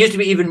 And it used to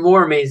be even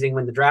more amazing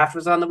when the draft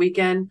was on the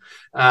weekend,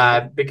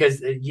 because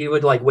you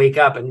would like wake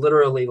up and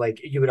literally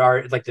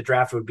the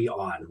draft would be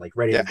on, like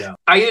ready to go.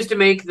 I used to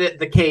make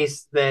the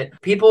case that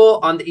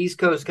people on the East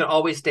Coast could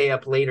always stay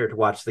up later to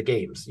watch the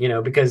games,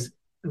 because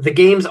the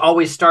games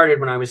always started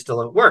when I was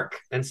still at work.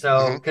 And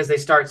so, because they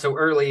start so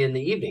early in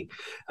the evening.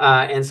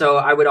 And so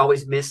I would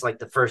always miss like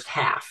the first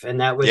half,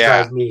 and that would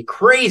drive me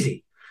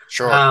crazy.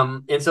 Sure.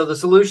 And so the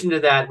solution to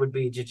that would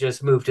be to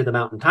just move to the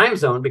Mountain Time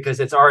Zone, because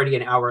it's already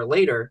an hour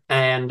later,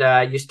 and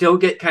you still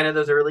get kind of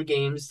those early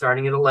games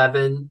starting at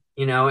 11,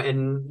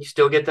 and you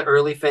still get the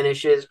early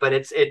finishes, but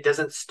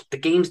the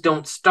games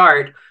don't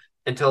start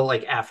until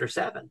like after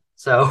 7.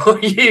 So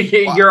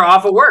you're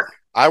off of work.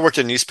 I worked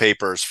in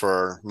newspapers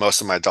for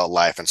most of my adult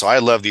life, and so I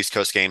love the East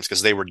Coast games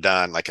because they were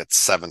done like at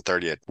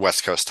 7:30 at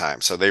West Coast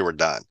time, so they were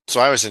done. So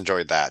I always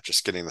enjoyed that,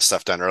 just getting the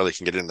stuff done early, you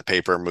can get it in the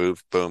paper,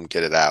 move, boom,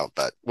 get it out.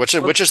 But which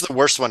is the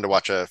worst one to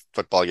watch a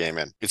football game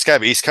in? It's got to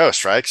be East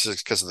Coast, right?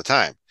 Because of the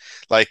time.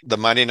 Like the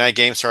Monday night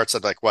game starts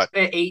at like what?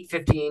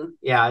 8:15.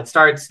 Yeah, it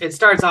starts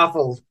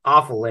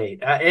awful late.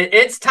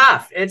 It's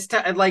tough. It's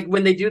like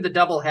when they do the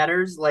double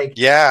headers,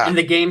 and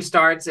the game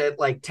starts at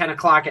like 10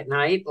 o'clock at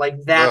night.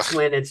 Like that's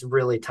when it's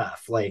really tough.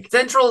 Like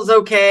Central's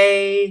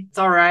okay, it's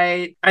all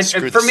right.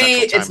 For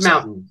me, it's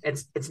Mountain.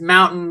 It's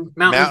Mountain.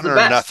 Mountain's the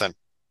best. Or nothing.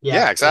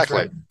 Yeah, exactly.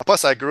 Right.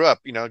 Plus, I grew up,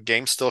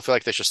 games still feel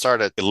like they should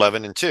start at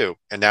 11 and 2,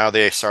 and now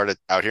they started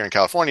out here in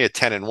California at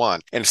 10 and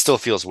 1, and it still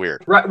feels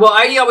weird. Right. Well,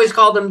 I always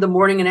call them the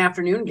morning and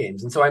afternoon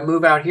games, and so I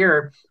move out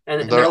here,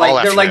 and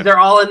they're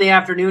all in the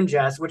afternoon.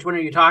 Jess, which one are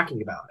you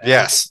talking about?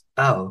 Yes.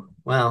 Oh,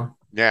 well.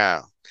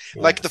 Yeah.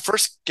 Like the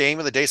first game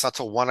of the day is not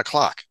till 1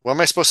 o'clock. What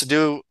am I supposed to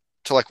do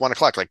till like 1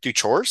 o'clock? Like do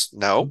chores?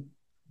 No.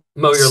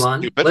 Mow your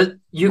lawn.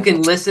 You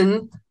can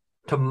listen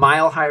to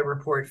Mile High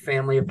Report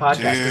family of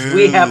podcasts, because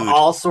we have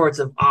all sorts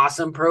of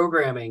awesome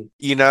programming.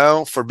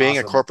 For being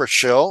a corporate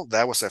shill,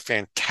 that was a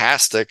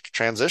fantastic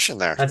transition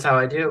there. That's how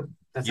I do.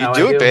 You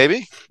do it,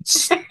 baby.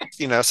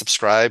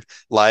 Subscribe,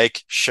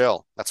 like,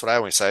 shill. That's what I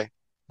always say.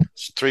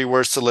 It's 3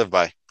 words to live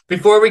by.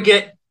 Before we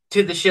get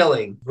to the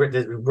shilling,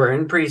 we're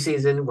in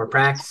preseason. We're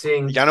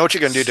practicing. I know what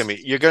you're going to do to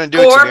me. You're going to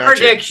do it to me, aren't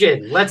you?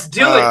 Prediction. Let's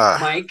do it,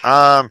 Mike.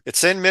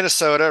 It's in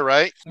Minnesota,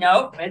 right?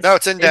 No,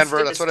 it's in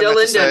Denver. That's what I meant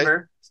to say.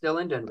 Still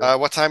in Denver.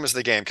 What time is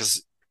the game?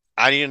 Because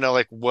I need to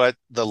know what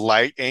the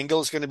light angle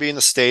is going to be in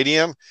the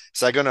stadium. Is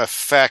that going to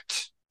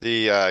affect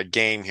the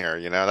game here?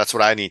 That's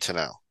what I need to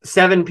know.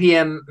 7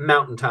 p.m.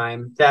 Mountain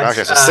Time. That's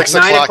okay, so 6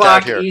 9 o'clock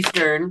out here.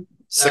 Eastern.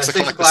 6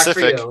 o'clock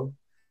Pacific. For you.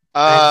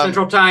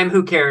 Central Time.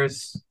 Who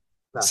cares?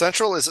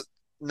 Central is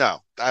no.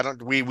 I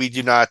don't. We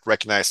do not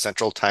recognize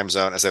Central Time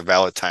Zone as a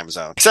valid time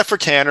zone, except for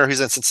Tanner, who's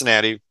in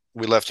Cincinnati.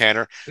 We love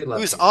Tanner,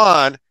 who's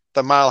on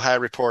the Mile High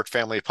Report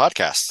family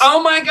podcast.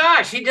 Oh my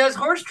gosh, he does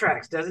horse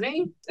tracks, doesn't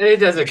he? And he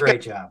does a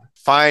great job.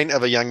 Fine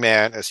of a young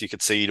man, as you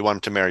could see, you'd want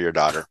him to marry your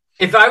daughter.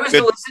 If I was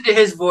to listen to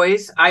his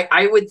voice,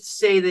 I would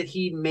say that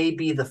he may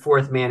be the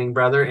 4th Manning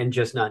brother and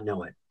just not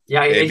know it.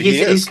 Yeah, Maybe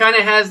he's kind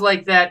of has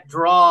like that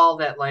drawl,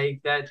 that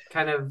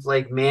kind of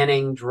like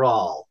Manning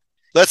drawl.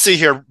 Let's see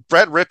here.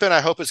 Brett Rippon,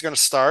 I hope, is going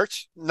to start.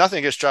 Nothing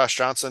against Josh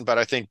Johnson, but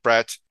I think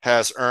Brett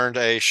has earned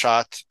a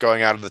shot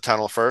going out of the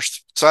tunnel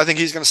first. So I think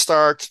he's going to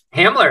start.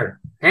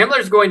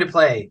 Hamler's going to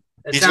play.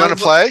 He's going to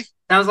play?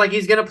 Sounds like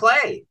he's going to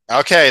play.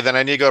 Okay, then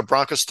I need to go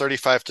Broncos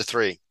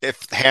 35-3.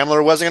 If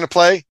Hamler wasn't going to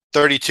play,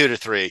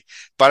 32-3.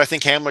 But I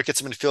think Hamler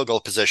gets him in field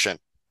goal position,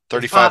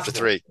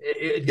 35-3.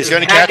 He's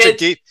going to catch it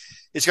deep.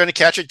 He's going to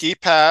catch a deep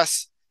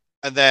pass,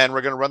 and then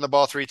we're going to run the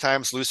ball 3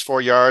 times, lose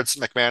 4 yards.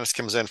 McManus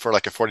comes in for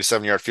like a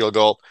 47-yard field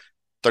goal,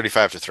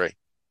 35-3.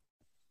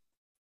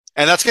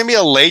 And that's going to be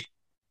a late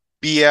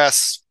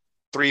BS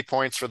 3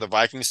 points for the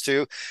Vikings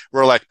too.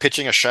 We're like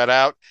pitching a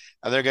shutout,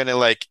 and they're going to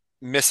like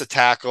miss a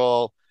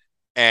tackle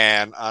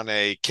and on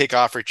a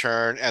kickoff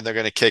return, and they're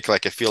going to kick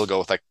like a field goal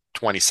with like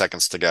 20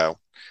 seconds to go.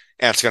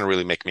 And it's going to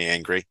really make me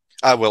angry.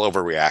 I will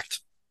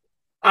overreact.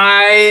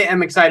 I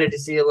am excited to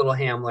see a little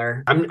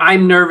Hamler.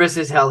 I'm nervous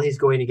as hell he's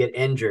going to get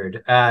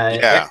injured.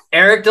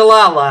 Eric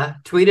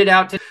Dalala tweeted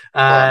out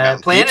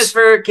plan is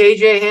for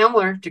KJ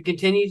Hamler to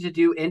continue to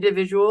do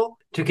individual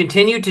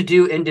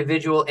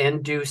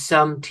and do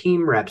some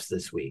team reps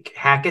this week.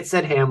 Hackett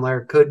said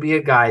Hamler could be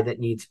a guy that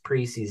needs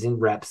preseason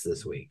reps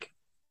this week.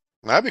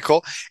 That'd be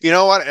cool. You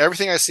know what?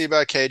 Everything I see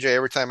about KJ,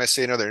 every time I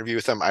see another interview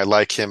with him, I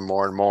like him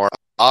more and more.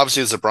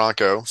 Obviously, he's a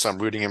Bronco, so I'm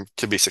rooting him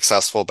to be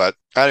successful, but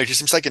I don't know, he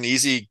seems like an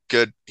easy,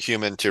 good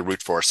human to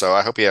root for. So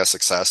I hope he has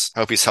success. I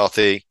hope he's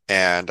healthy,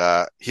 and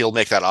he'll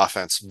make that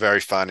offense very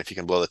fun if he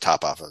can blow the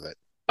top off of it.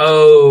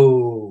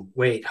 Oh,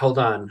 wait, hold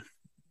on.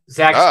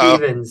 Zach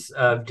Stevens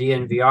of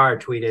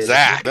DNVR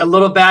tweeted a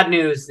little bad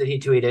news that he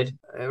tweeted.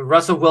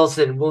 Russell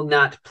Wilson will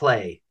not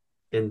play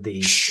in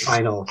the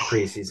final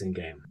preseason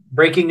game.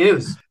 Breaking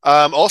news.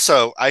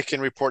 Also, I can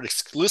report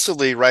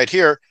exclusively right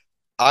here,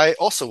 I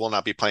also will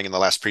not be playing in the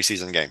last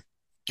preseason game.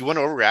 Do you want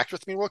to overreact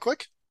with me real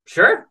quick?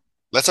 Sure.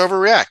 Let's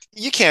overreact.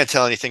 You can't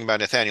tell anything about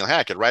Nathaniel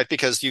Hackett, right?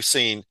 Because you've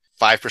seen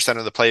 5%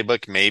 of the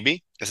playbook,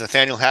 maybe. Is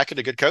Nathaniel Hackett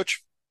a good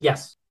coach?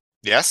 Yes.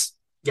 Yes?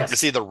 Yes.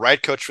 Is he the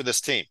right coach for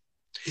this team?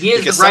 He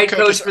is the right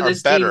coach for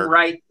this team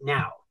right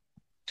now.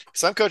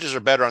 Some coaches are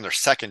better on their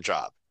second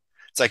job.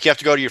 It's like you have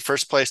to go to your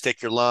first place,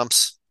 take your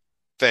lumps,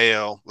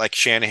 fail, like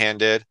Shanahan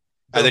did.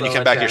 And then you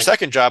come back to your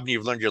second job and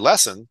you've learned your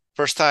lesson.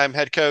 First time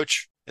head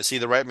coach. Is he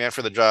the right man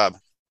for the job?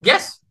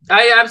 Yes,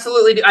 I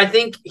absolutely do. I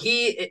think he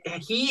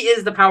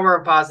is the power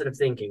of positive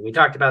thinking. We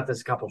talked about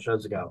this a couple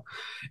shows ago.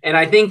 And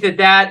I think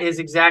that is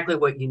exactly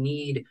what you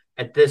need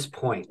at this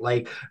point.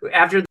 Like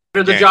after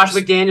the Josh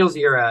McDaniels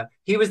era,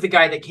 he was the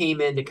guy that came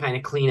in to kind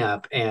of clean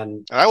up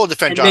and I will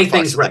defend John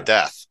Fox to the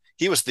death.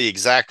 He was the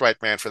exact right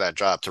man for that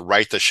job, to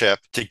right the ship,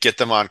 to get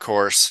them on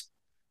course.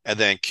 And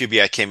then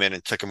QBI came in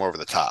and took him over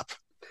the top.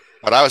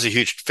 But I was a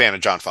huge fan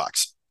of John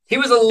Fox. He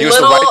was the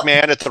right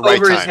man at the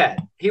right time. His head.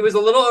 He was a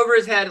little over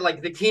his head.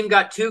 Like the team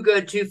got too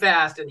good too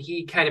fast, and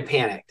he kind of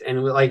panicked,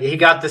 and like he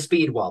got the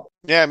speed wobble.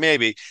 Yeah,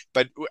 maybe.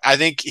 But I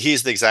think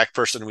he's the exact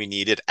person we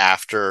needed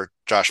after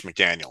Josh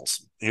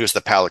McDaniels. He was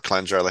the palate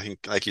cleanser,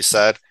 like you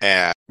said,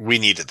 and we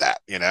needed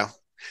that. You know,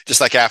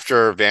 just like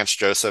after Vance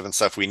Joseph and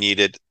stuff, we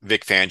needed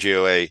Vic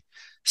Fangio, a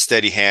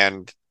steady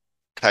hand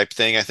type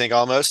thing. I think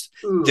almost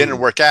didn't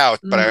work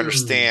out, but I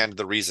understand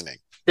the reasoning.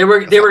 They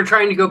were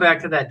trying to go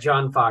back to that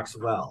John Fox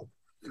well.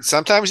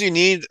 Sometimes you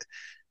need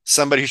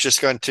somebody who's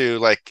just going to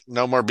like,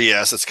 no more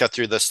BS. Let's cut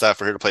through this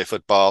stuff. We're here to play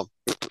football.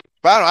 But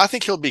I don't know. I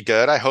think he'll be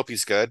good. I hope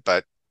he's good,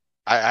 but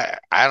I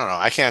don't know.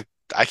 I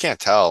can't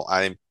tell.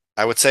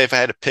 I would say if I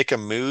had to pick a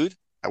mood,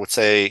 I would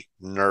say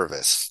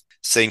nervous.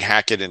 Seeing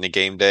Hackett in a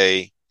game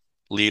day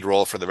lead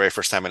role for the very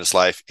first time in his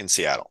life in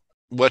Seattle.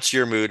 What's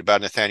your mood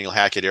about Nathaniel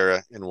Hackett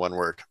era in one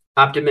word?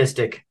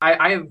 Optimistic.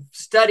 I have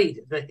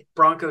studied the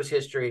Broncos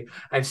history.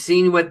 I've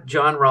seen what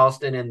John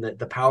Ralston and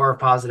the power of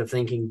positive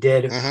thinking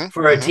did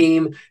for a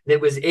team that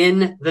was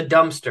in the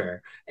dumpster.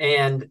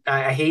 And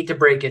I hate to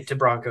break it to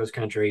Broncos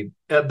country,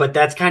 but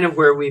that's kind of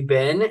where we've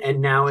been.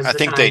 And now is the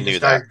time to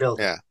start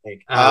building. Yeah.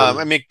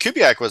 I mean,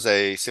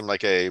 Kubiak seemed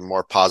like a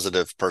more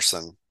positive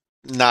person,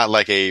 not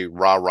like a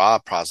rah-rah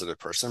positive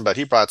person, but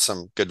he brought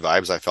some good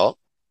vibes, I felt.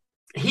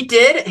 He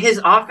did. His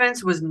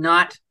offense was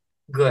not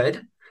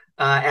good.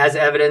 As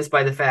evidenced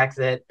by the fact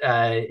that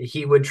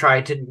he would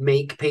try to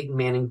make Peyton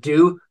Manning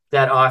do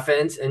that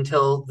offense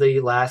until the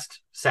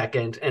last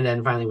second, and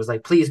then finally was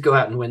like, please go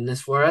out and win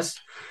this for us.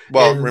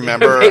 Well, and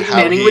remember Peyton how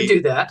Manning would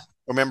do that.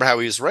 Remember how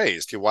he was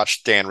raised. You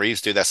watched Dan Reeves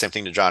do that same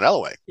thing to John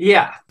Elway.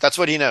 Yeah. That's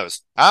what he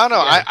knows. I don't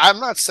know. Yeah. I'm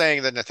not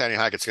saying that Nathaniel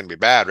Hackett's going to be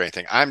bad or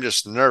anything. I'm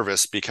just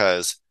nervous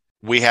because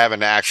we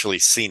haven't actually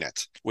seen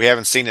it. We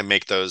haven't seen him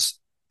make those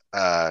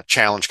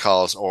challenge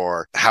calls,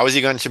 or how is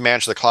he going to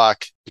manage the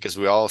clock? Because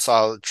we all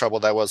saw the trouble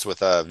that was with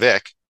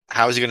Vic.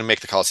 How is he going to make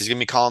the calls? He's going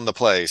to be calling the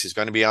plays. He's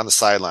going to be on the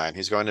sideline.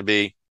 He's going to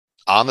be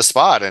on the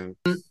spot. And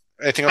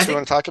anything else we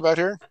want to talk about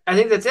here? I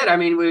think that's it. I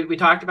mean, we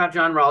talked about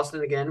John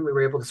Ralston again. We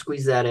were able to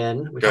squeeze that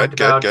in. We talked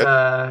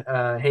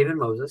about Haven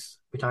Moses.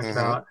 We talked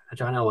about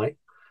John Elway.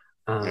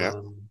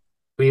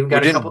 We even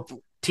got a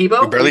couple.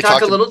 Tebow. We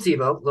talked a little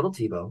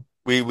Tebow.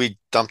 We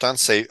dumped on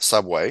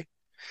Subway.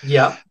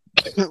 Yep.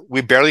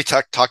 We barely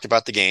talked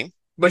about the game.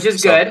 Which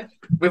is good.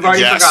 We've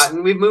already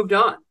forgotten. We've moved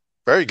on.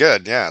 Very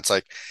good. Yeah. It's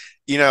like,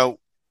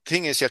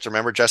 thing is, you have to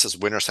remember, just as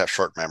winners have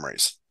short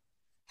memories.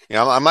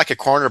 I'm like a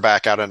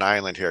cornerback out on an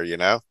island here,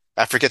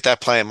 I forget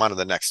that play, I'm on to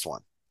the next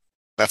one.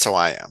 That's how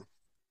I am.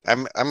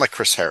 I'm like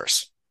Chris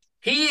Harris.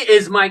 He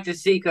is Mike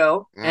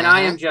DeSico, and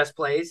I am Just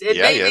Plays. It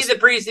may be the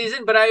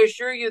preseason, but I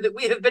assure you that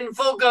we have been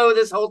full go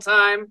this whole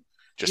time.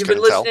 You've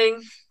been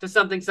listening to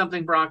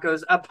Something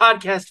Broncos, a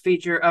podcast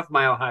feature of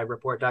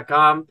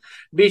MileHighReport.com.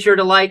 Be sure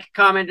to like,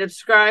 comment, and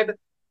subscribe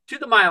to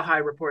the Mile High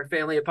Report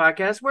family of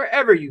podcasts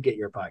wherever you get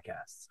your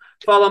podcasts.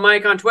 Follow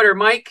Mike on Twitter,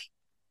 Mike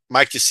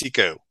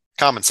DeSico,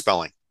 common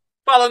spelling.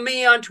 Follow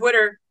me on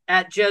Twitter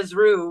at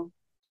Jezru.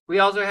 We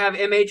also have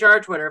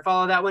MHR Twitter.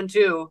 Follow that one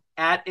too,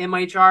 at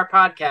MHR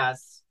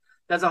Podcasts.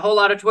 That's a whole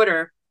lot of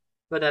Twitter,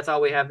 but that's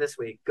all we have this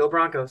week. Go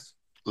Broncos.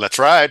 Let's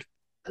ride.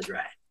 Let's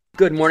ride.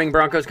 Good morning,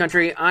 Broncos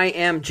country. I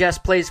am Jess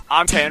Plays.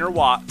 I'm Tanner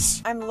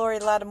Watts. I'm Lori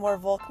Lattimore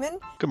Volkman.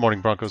 Good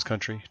morning, Broncos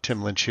country.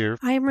 Tim Lynch here.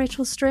 I am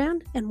Rachel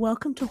Strand, and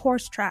welcome to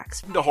Horse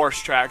Tracks. The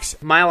Horse Tracks.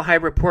 Mile High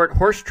Report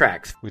Horse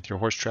Tracks. With your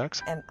Horse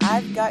Tracks. And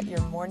I've got your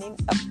morning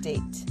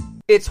update.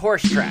 It's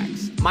Horse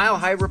Tracks, Mile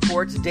High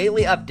Report's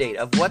daily update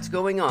of what's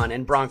going on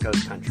in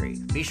Broncos country.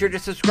 Be sure to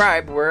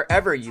subscribe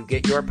wherever you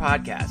get your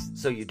podcasts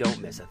so you don't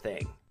miss a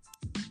thing.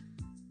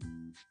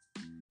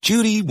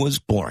 Judy was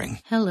boring.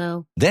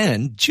 Hello.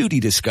 Then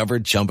Judy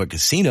discovered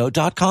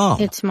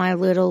ChumbaCasino.com. It's my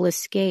little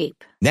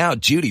escape. Now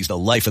Judy's the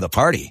life of the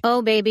party.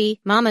 Oh,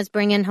 baby, mama's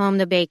bringing home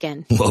the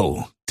bacon.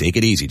 Whoa, take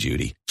it easy,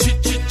 Judy.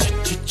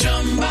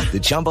 The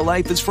Chumba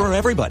life is for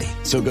everybody.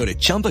 So go to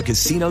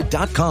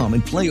ChumbaCasino.com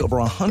and play over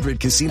 100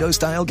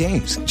 casino-style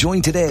games.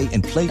 Join today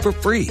and play for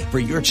free for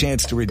your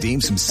chance to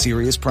redeem some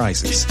serious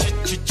prizes.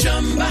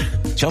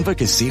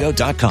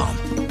 ChumbaCasino.com.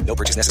 No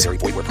purchase necessary.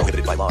 Void where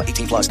prohibited by law.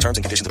 18+ terms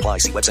and conditions apply.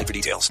 See website for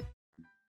details.